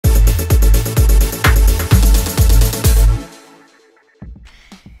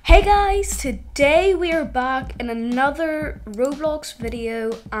Hey guys, today we are back in another Roblox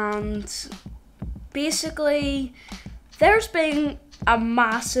video, and basically there's been a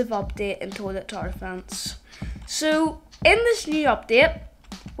massive update in Toilet Tower Defense. So in this new update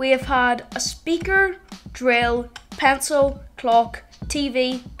we have had a speaker, drill, pencil, clock,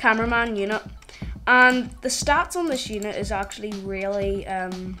 TV, cameraman unit, and the stats on this unit is actually really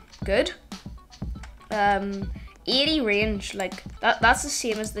good. 80 range, like that's the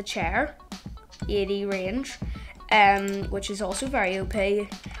same as the chair. 80 range, which is also very OP.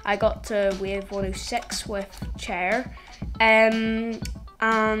 I got to wave 106 with chair, and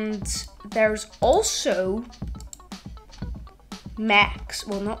there's also max,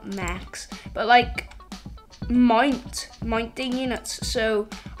 well not max, but like mounting units. So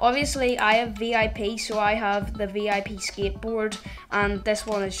obviously I have VIP, so I have the VIP skateboard, and this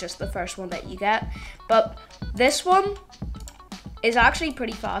one is just the first one that you get, but this one is actually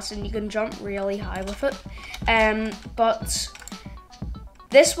pretty fast and you can jump really high with it. But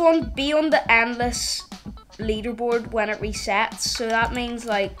this one be on the endless leaderboard when it resets, so that means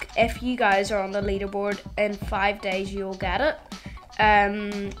like if you guys are on the leaderboard in 5 days you'll get it.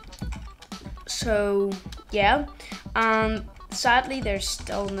 So yeah, sadly there's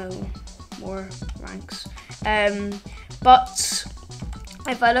still no more ranks, but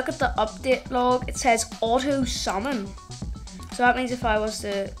if I look at the update log, it says auto summon. So that means if I was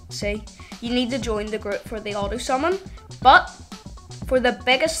to say, you need to join the group for the auto summon. But for the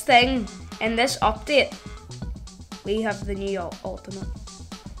biggest thing in this update, we have the new ultimate.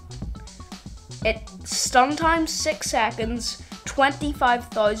 It stun time 6 seconds,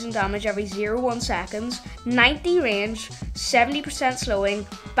 25,000 damage every 0.1 seconds, 90 range, 70% slowing,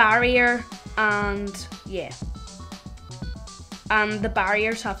 barrier, and yeah. And the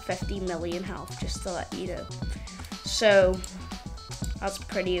barriers have 50 million health, just to let you know. So that's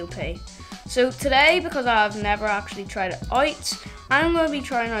pretty OP. So today, because I've never actually tried it out, I'm going to be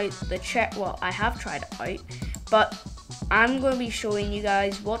trying out the chair. Well, I have tried it out, but I'm going to be showing you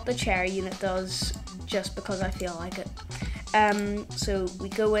guys what the chair unit does, just because I feel like it. So we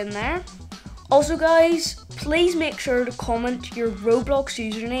go in there. Also guys, please make sure to comment your Roblox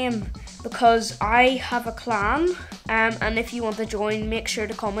username, because I have a clan, and if you want to join, make sure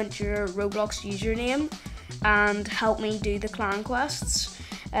to comment your Roblox username and help me do the clan quests,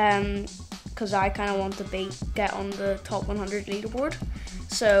 because I kind of want to get on the top 100 leaderboard.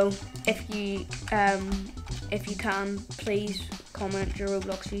 So if you can, please comment your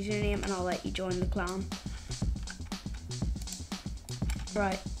Roblox username and I'll let you join the clan.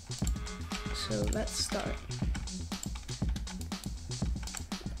 Right, so let's start.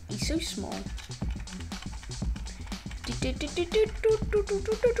 He's so small.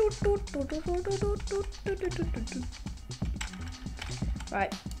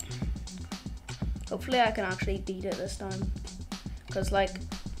 Right. Hopefully I can actually beat it this time, because like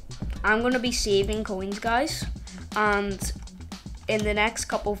I'm gonna be saving coins, guys, and in the next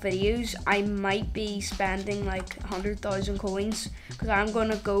couple videos I might be spending like 100,000 coins, because I'm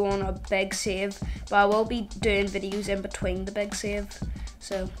gonna go on a big save, but I will be doing videos in between the big save.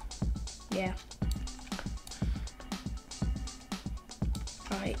 So yeah.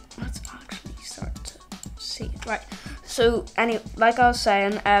 Right, let's actually start to see. Right, so anyway, like I was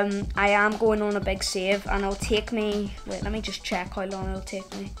saying, I am going on a big save, and it'll take me, wait, let me just check how long it'll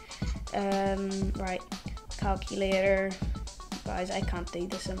take me. Right, calculator. Guys, I can't do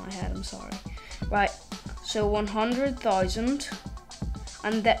this in my head, I'm sorry. Right, so 100,000,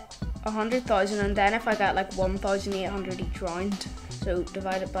 and then 100,000, and then if I get like 1,800 each round, so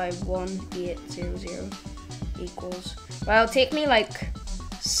divided by 1800 equals, well, it'll take me like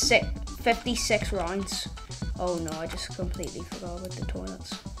 56 rounds. Oh no, I just completely forgot about the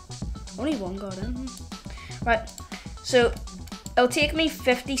toilets. Only one got in. Right, so it'll take me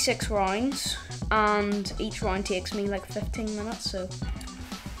 56 rounds, and each round takes me like 15 minutes, so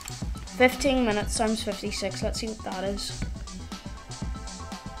 15 minutes times 56, let's see what that is.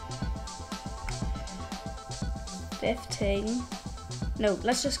 15, no,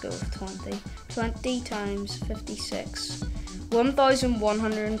 let's just go with 20. 20 times 56,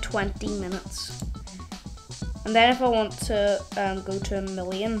 1,120 minutes. And then if I want to go to a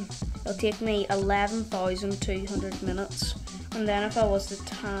million, it'll take me 11,200 minutes. And then if I was to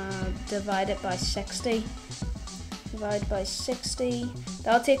divide it by 60,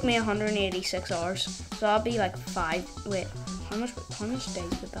 that'll take me 186 hours. So that'll be like how much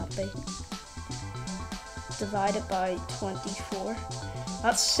days would that be? Divided by 24,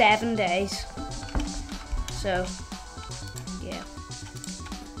 that's 7 days. So yeah,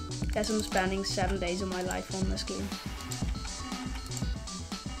 guess I'm spending 7 days of my life on this game.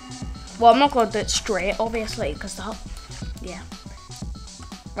 Well, I'm not going to do it straight, obviously, because that, yeah.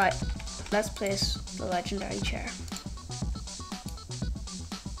 Right, let's place the legendary chair.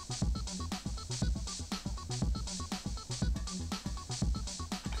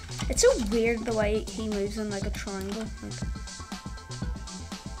 It's so weird the way he moves in like a triangle.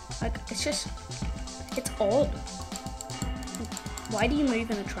 Like it's just, it's odd. Like, why do you move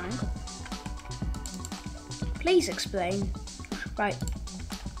in a triangle? Please explain. Right,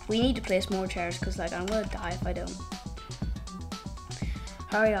 we need to place more chairs because like I'm gonna die if I don't.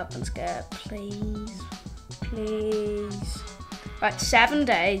 Hurry up and skip, please, please. Right, 7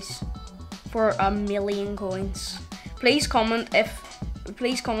 days for 1,000,000 coins. Please comment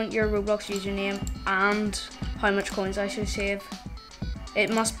your Roblox username and how much coins I should save.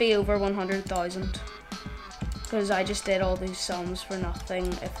 It must be over 100,000 because I just did all these sums for nothing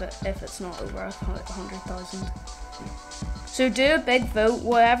if it's not over 100,000. So do a big vote.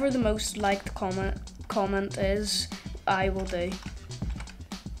 Whatever the most liked comment is, I will do.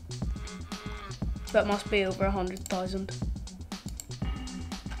 But it must be over 100,000.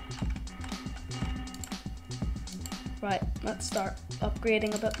 Right, let's start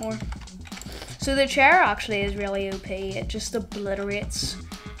upgrading a bit more. So the chair actually is really OP. It just obliterates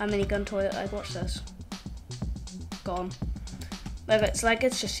a minigun toilet. Like, watch this. Gone. Like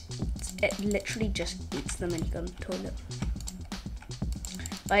it literally just eats the minigun toilet.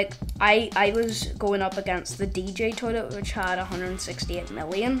 Like I was going up against the DJ toilet, which had 168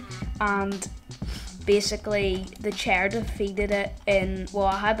 million, and basically the chair defeated it in, well,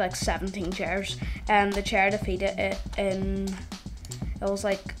 I had like 17 chairs, and the chair defeated it in, it was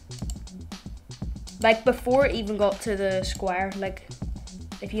like before it even got to the square. Like,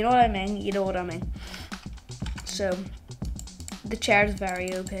 if you know what I mean, you know what I mean. So the chair is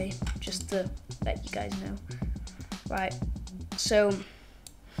very OP, just to let you guys know. Right, so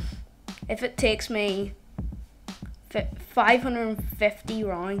if it takes me 550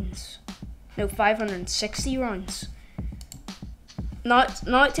 rounds, no, 560 rounds. Now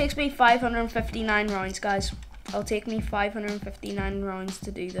it takes me 559 rounds, guys. It'll take me 559 rounds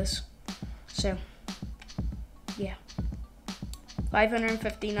to do this. So, yeah.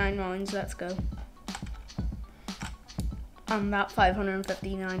 559 rounds, let's go. And that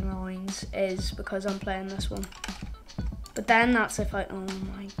 559 rounds is because I'm playing this one. But then that's if I, oh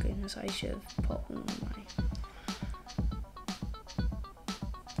my goodness, I should have put, oh my.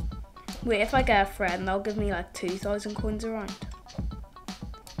 Wait, if I get a friend, they'll give me like 2,000 coins a round.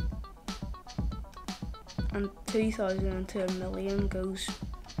 And 2,000 into 1,000,000 goes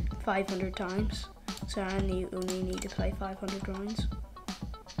 500 times. So I only need to play 500 rounds,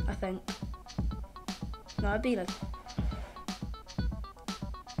 I think. That'd be like,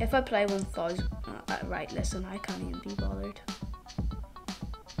 if I play 1,000, right, listen, I can't even be bothered.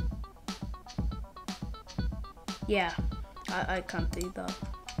 Yeah, I can't do that.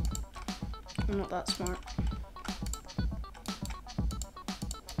 I'm not that smart.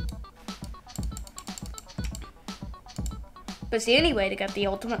 But it's the only way to get the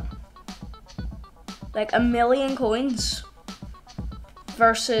ultimate. Like 1,000,000 coins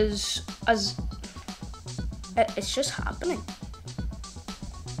versus it's just happening.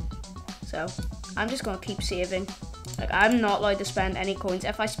 So I'm just gonna keep saving. Like, I'm not allowed to spend any coins.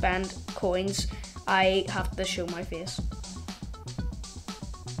 If I spend coins, I have to show my face.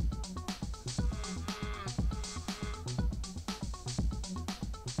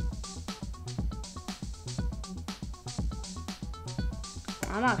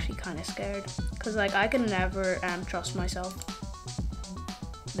 I'm actually kind of scared because like I can never trust myself.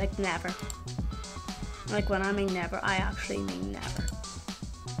 Like, never. Like, when I mean never, I actually mean never.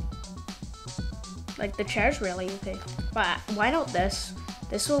 Like, the chair's really okay. But why not this?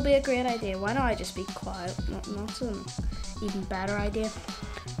 This will be a great idea. Why don't I just be quiet? Not an even better idea.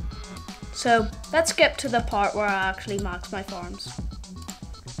 So let's skip to the part where I actually max my farms.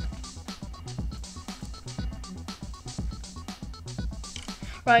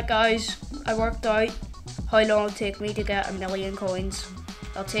 Right, guys, I worked out how long it'll take me to get 1,000,000 coins.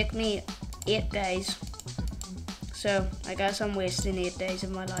 It'll take me 8 days. So I guess I'm wasting 8 days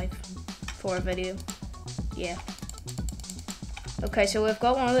of my life for a video. Yeah. Okay, so we've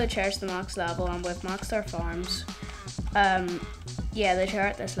got one of the chairs to max level and we've maxed our farms. Yeah, the chair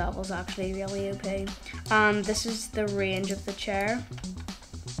at this level is actually really OP. And this is the range of the chair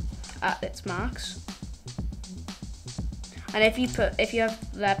at its max. And if you have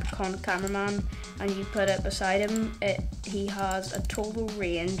the Quantum Cameraman and you put it beside him, he has a total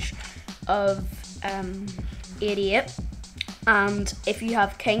range of 88. And if you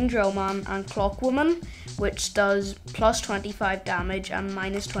have King Drillman and Clockwoman, which does plus 25 damage and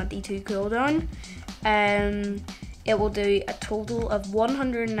minus 22 cooldown, it will do a total of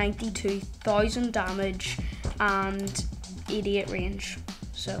 192,000 damage and 88 range.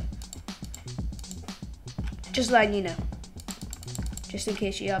 So, just letting you know, just in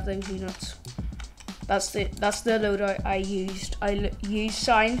case you have those units. That's the loadout I used. I used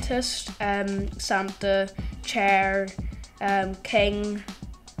Scientist, Santa, Chair, King.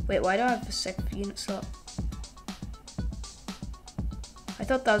 Wait, why do I have a 6th unit slot? I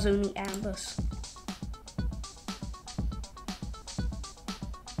thought that was only Endless.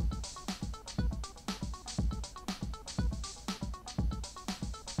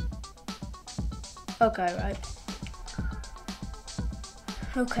 Okay, right.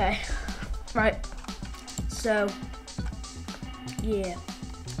 Okay, right. So, yeah.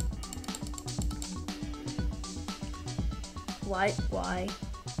 Why?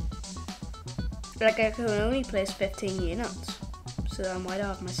 Like, I can only place 15 units, so then why do I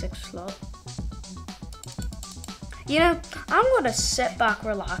have my 6th slot? You know, I'm gonna sit back,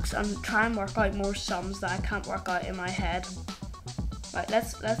 relax, and try and work out more sums that I can't work out in my head. Right,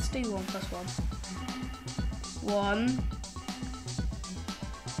 let's do 1 plus 1. 1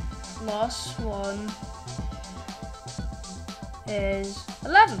 plus 1 is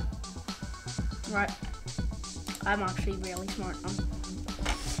 11. Right. I'm actually really smart now.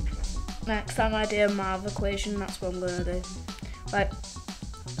 Next time I do a math equation, that's what I'm gonna do. Right.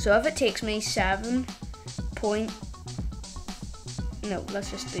 So if it takes me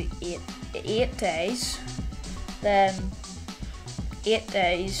let's just do 8 days, then 8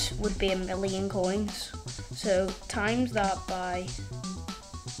 days would be 1,000,000 coins. So times that by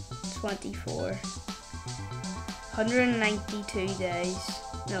 24. 192 days.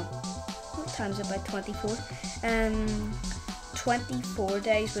 No. What times it by 24? 24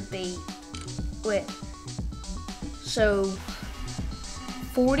 days would be, wait, so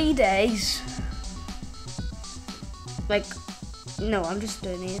 40 days, like, no, I'm just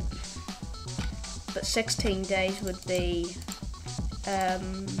doing it, but 16 days would be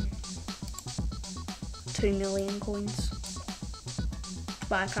 2,000,000 coins,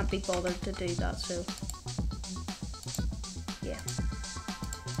 but I can't be bothered to do that, so yeah.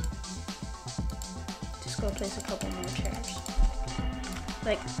 Go place a couple more chairs.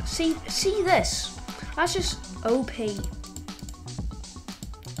 Like, see this? That's just OP.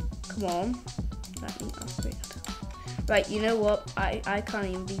 Come on, let me upgrade. Right, you know what? I can't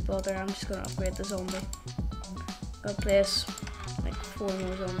even be bothered. I'm just gonna upgrade the zombie. Go place like 4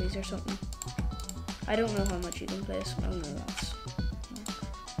 more zombies or something. I don't know how much you can place. Oh no, that's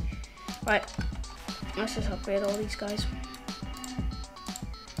right. Let's just upgrade all these guys.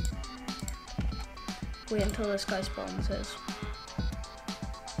 Wait until this guy spawns his.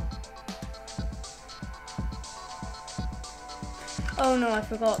 Oh no, I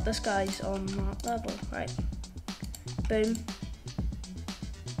forgot this guy's on that level. Right. Boom.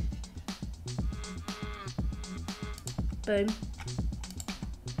 Boom.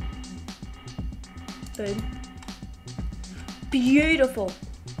 Boom. Beautiful.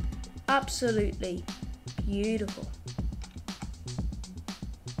 Absolutely beautiful.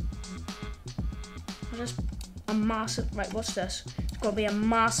 Just a massive, right, what's this? It's gonna be a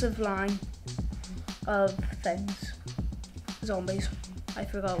massive line of things. Zombies. I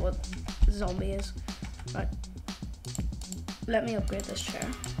forgot what zombie is. Right. Let me upgrade this chair.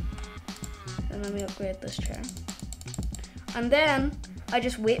 And let me upgrade this chair. And then I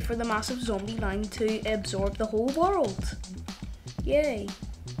just wait for the massive zombie line to absorb the whole world. Yay.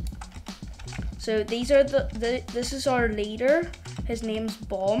 So these are this is our leader. His name's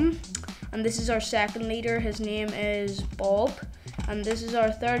Bomb. And this is our second leader, his name is Bob. And this is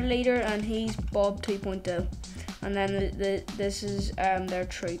our third leader, and he's Bob 2.0. And then this is their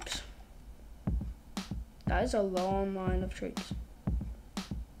troops. That is a long line of troops.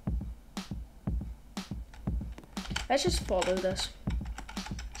 Let's just follow this.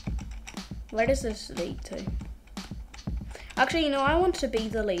 Where does this lead to? Actually, you know, I want to be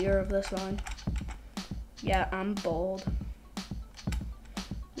the leader of this line. Yeah, I'm bold.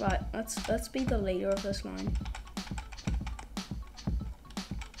 Right, let's be the leader of this line.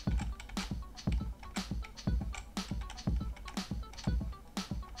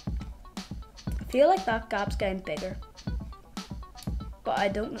 I feel like that gap's getting bigger, but I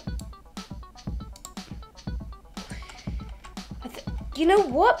don't know. You know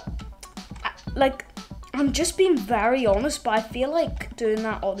what? I'm just being very honest, but I feel like doing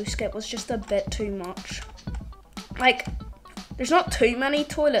that auto skip was just a bit too much. Like, There's not too many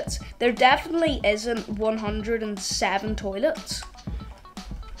toilets. There definitely isn't 107 toilets.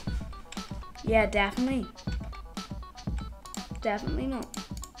 Yeah, definitely. Definitely not.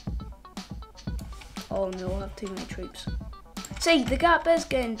 Oh no, I have too many troops. See, the gap is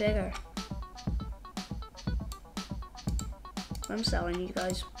getting bigger. I'm selling you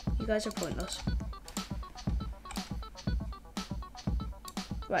guys. You guys are pointless.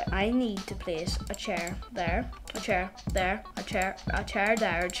 Right, I need to place a chair there, a chair there, a chair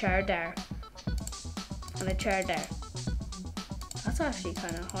there, a chair there, and a chair there. That's actually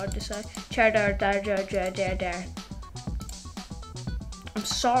kind of hard to say. Chair there, there. I'm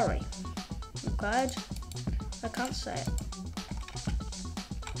sorry. Okay, I can't say it.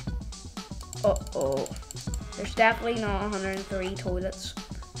 Uh-oh. There's definitely not 103 toilets.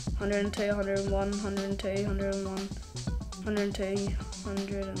 102, 101, 102, 101, 102,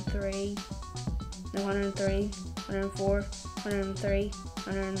 103, no, 103, 104, 103,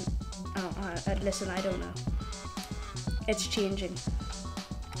 100, listen, I don't know. It's changing.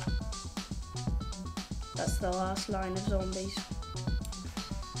 That's the last line of zombies.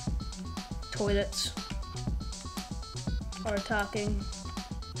 Toilets are attacking.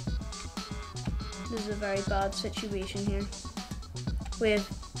 This is a very bad situation here. We have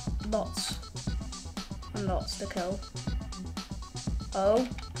lots and lots to kill. Oh,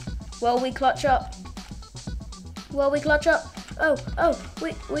 well, we clutch up. Well, we clutch up. Oh,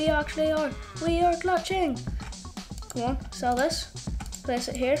 we actually are. We are clutching. Come on, sell this. Place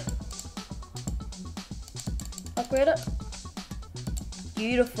it here. Upgrade it.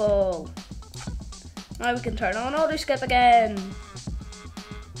 Beautiful. Now we can turn on auto skip again.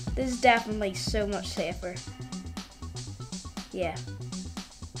 This is definitely so much safer. Yeah.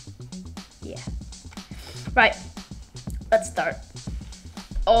 Yeah. Right. Let's start.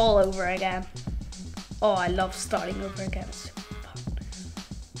 All over again. Oh, I love starting over again. It's so fun.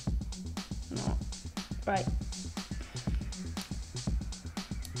 No. Right.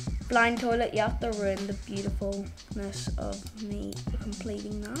 Blind toilet. You have to ruin the beautifulness of me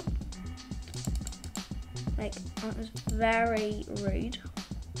completing that. Like, that was very rude.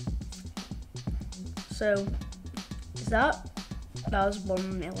 So, is that was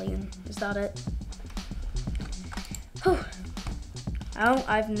 1 million. Is that it? Whew.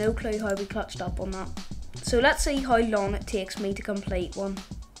 I have no clue how we clutched up on that. So let's see how long it takes me to complete one.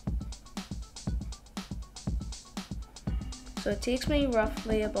 So it takes me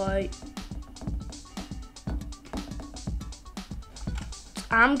roughly about,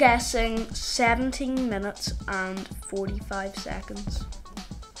 I'm guessing 17 minutes and 45 seconds.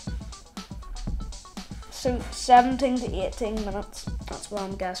 So 17 to 18 minutes, that's what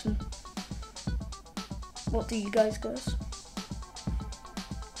I'm guessing. What do you guys guess?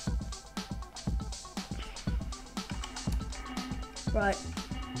 Right.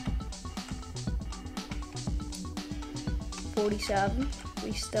 47,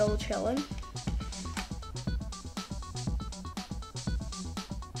 we still chilling.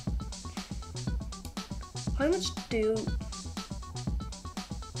 How much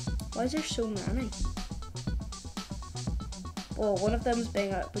why is there so many? Well, one of them is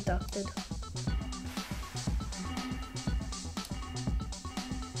being abducted.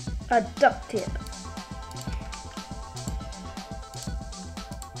 Abducted.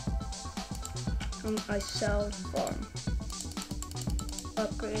 And I sell farm.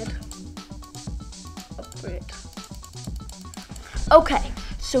 Upgrade. Upgrade. Okay,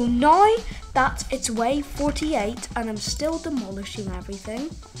 so now that's its way 48 and I'm still demolishing everything.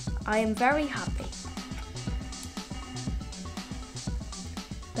 I am very happy.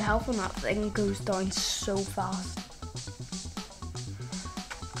 The health on that thing goes down so fast.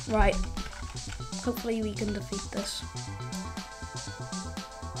 Right, hopefully we can defeat this.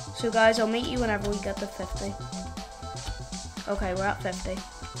 So guys, I'll meet you whenever we get to 50. Okay, we're at 50.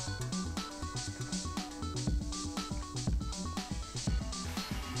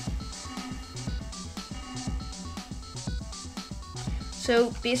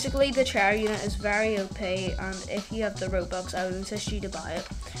 So basically the chair unit is very OP, and if you have the Robux, I would insist you to buy it.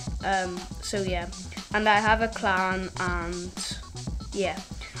 So yeah, and I have a clan, and yeah.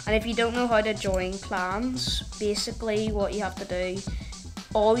 And if you don't know how to join clans, basically what you have to do,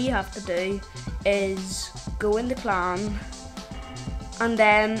 all you have to do is go into clan, and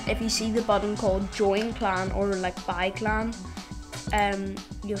then if you see the button called join clan or like buy clan,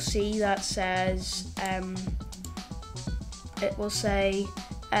 you'll see that says, it will say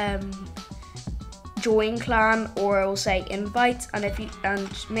join clan, or it will say invite, and if you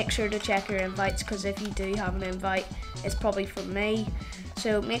make sure to check your invites, because if you do have an invite, it's probably from me.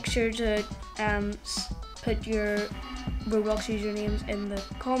 So make sure to put your Roblox usernames in the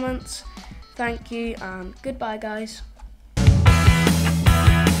comments. Thank you and goodbye, guys.